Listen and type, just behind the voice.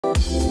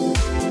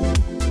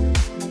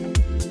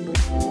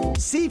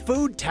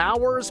Seafood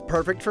towers,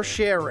 perfect for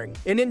sharing.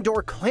 An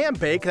indoor clam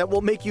bake that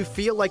will make you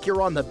feel like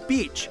you're on the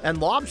beach.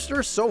 And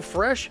lobster so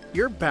fresh,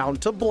 you're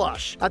bound to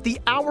blush. At the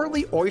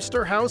Hourly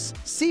Oyster House,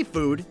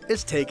 seafood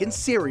is taken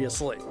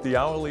seriously. The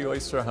Hourly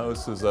Oyster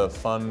House is a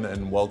fun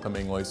and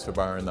welcoming oyster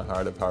bar in the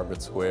heart of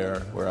Harvard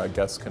Square, where our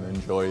guests can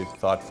enjoy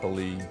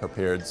thoughtfully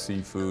prepared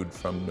seafood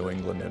from New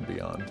England and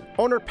beyond.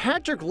 Owner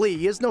Patrick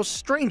Lee is no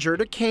stranger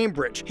to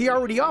Cambridge. He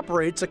already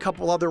operates a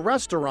couple other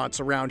restaurants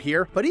around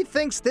here, but he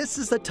thinks this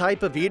is the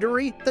type of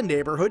eatery the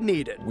neighborhood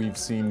needed. We've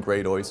seen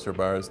great oyster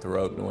bars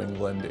throughout New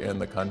England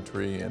and the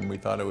country, and we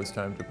thought it was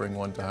time to bring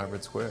one to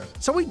Harvard Square.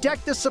 So we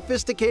decked the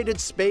sophisticated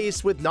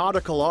space with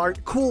nautical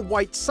art, cool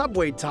white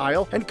subway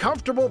tile, and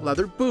comfortable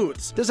leather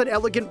booths. There's an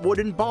elegant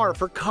wooden bar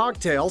for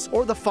cocktails,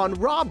 or the fun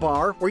raw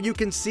bar where you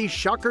can see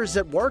shuckers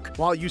at work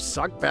while you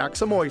suck back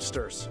some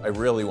oysters. I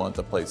really want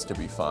the place to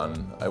be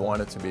fun. I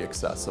want it to be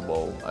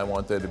accessible. I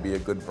want there to be a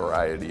good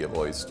variety of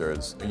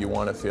oysters. You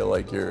want to feel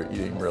like you're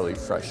eating really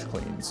fresh,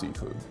 clean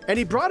seafood. And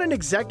he brought in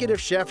executive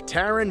chef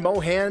Taryn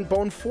Mohan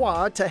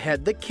Bonfoy to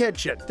head the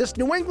kitchen. This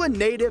New England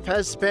native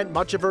has spent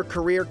much of her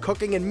career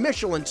cooking in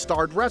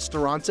Michelin-starred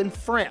restaurants in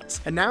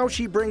France, and now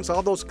she brings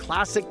all those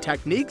classic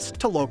techniques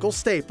to local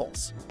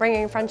staples.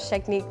 Bringing French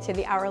technique to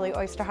the Hourly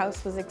Oyster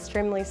House was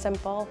extremely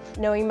simple.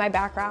 Knowing my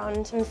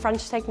background and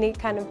French technique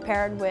kind of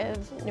paired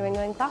with New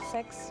England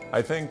classics.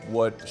 I think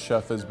what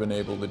Chef has been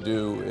able to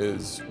do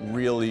is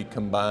really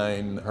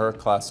combine her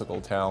classical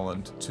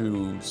talent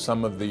to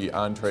some of the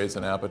entrees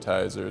and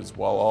appetizers,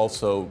 while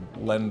also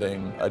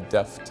lending a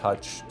deft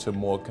touch to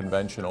more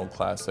conventional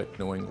classic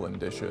New England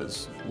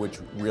dishes, which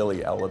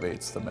really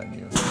elevates the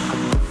menu.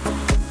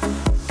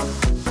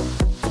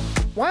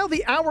 While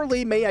the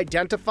Hourly may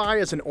identify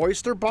as an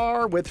oyster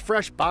bar with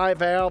fresh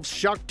bivalves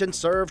shucked and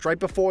served right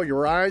before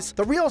your eyes,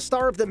 the real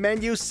star of the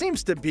menu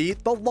seems to be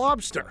the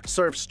lobster,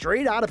 served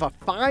straight out of a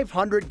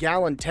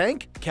 500-gallon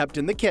tank kept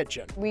in the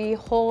kitchen. We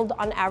hold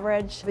on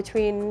average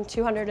between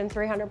 200 and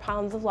 300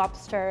 pounds of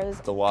lobsters.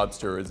 The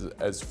lobster is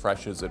as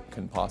fresh as it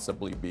can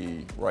possibly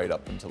be right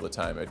up until the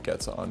time it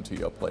gets onto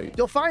your plate.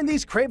 You'll find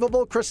these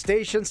craveable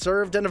crustaceans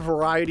served in a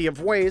variety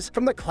of ways,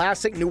 from the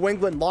classic New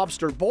England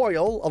lobster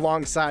boil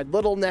alongside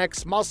little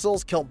necks,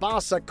 mussels,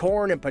 kielbasa,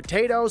 corn, and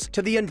potatoes,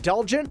 to the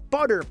indulgent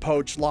butter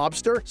poached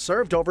lobster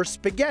served over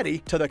spaghetti,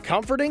 to the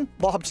comforting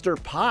lobster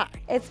pie.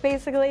 It's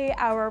basically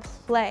our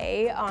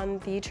play on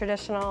the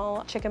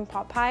traditional chicken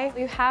pot pie.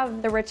 You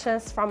have the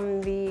richness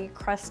from the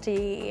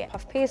crusty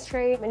puff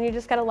pastry, and you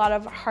just get a lot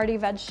of hearty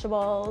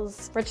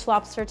vegetables, rich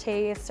lobster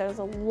taste. There's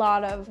a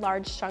lot of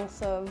large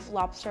chunks of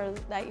lobster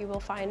that you will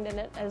find in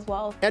it as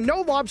well. And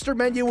no lobster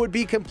menu would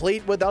be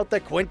complete without the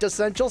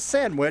quintessential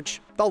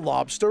sandwich, the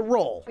lobster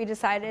roll. We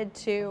decided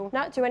to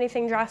not do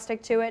anything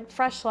drastic to it.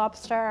 Fresh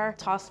lobster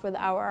tossed with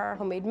our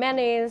homemade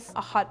mayonnaise,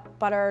 a hot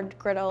buttered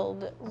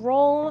griddled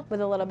roll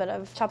with a little bit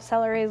of chopped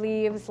celery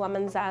leaves,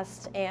 lemon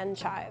zest, and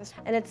chives.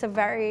 And it's a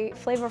very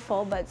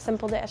flavorful but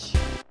simple dish.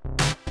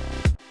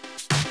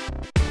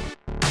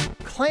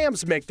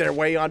 Clams make their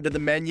way onto the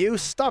menu,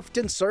 stuffed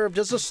and served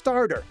as a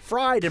starter,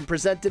 fried and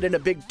presented in a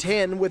big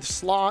tin with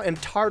slaw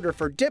and tartar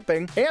for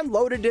dipping, and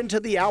loaded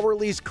into the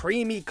Hourly's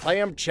creamy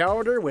clam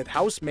chowder with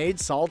house-made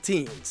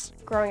saltines.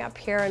 Growing up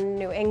here in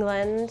New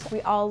England,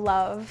 we all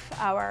love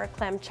our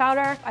clam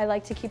chowder. I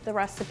like to keep the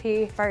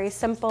recipe very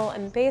simple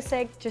and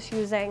basic, just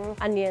using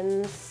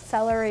onions,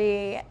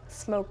 celery,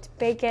 smoked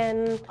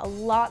bacon, a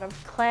lot of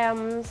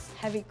clams,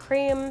 heavy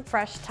cream,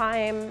 fresh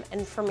thyme,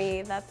 and for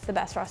me, that's the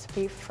best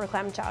recipe for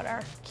clam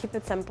chowder. Keep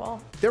it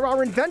simple. There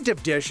are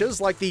inventive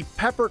dishes like the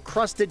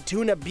pepper-crusted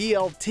tuna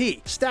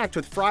BLT, stacked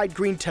with fried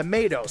green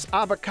tomatoes,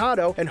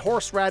 avocado, and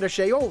horseradish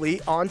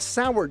aioli on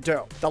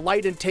sourdough. The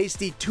light and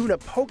tasty tuna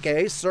poke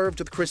served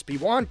with crispy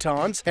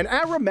wontons, and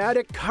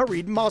aromatic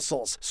curried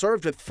mussels,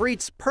 served with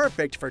frites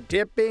perfect for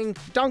dipping,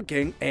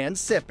 dunking, and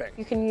sipping.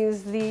 You can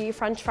use the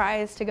French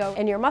fries to go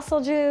in your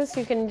mussel juice.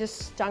 You can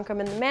just dunk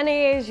them in the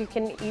mayonnaise. You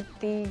can eat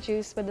the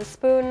juice with a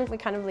spoon. We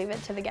kind of leave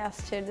it to the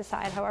guests to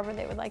decide however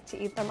they would like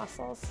to eat their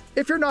mussels.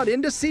 If you're not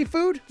into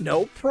seafood,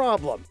 no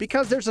problem,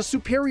 because there's a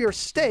superior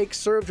steak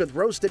served with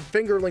roasted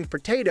fingerling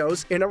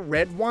potatoes in a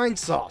red wine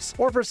sauce.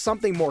 Or for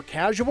something more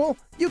casual,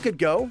 you could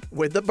go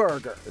with the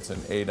burger. It's an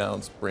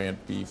 8-ounce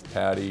Brant beef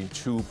patty,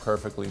 2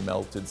 perfectly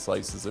melted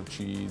slices of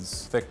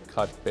cheese, thick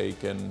cut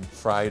bacon,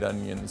 fried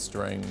onion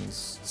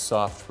strings,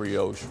 soft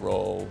brioche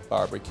roll,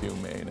 barbecue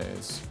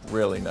mayonnaise.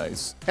 Really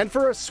nice. And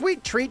for a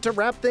sweet treat to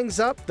wrap things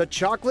up, the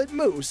chocolate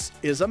mousse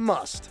is a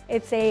must.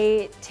 It's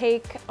a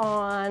take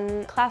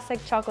on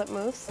classic chocolate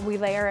mousse. We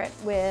layer it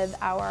with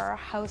our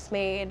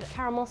house-made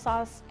caramel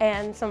sauce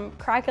and some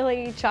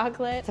crackly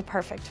chocolate. It's a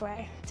perfect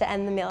way to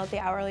end the meal at the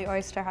Hourly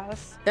Oyster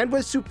House. And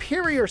with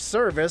superior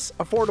service,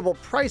 affordable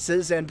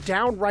prices, and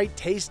downright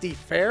tasty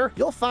fare,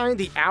 you'll find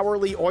the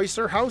Hourly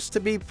Oyster House to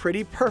be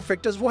pretty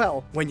perfect as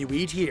well when you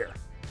eat here.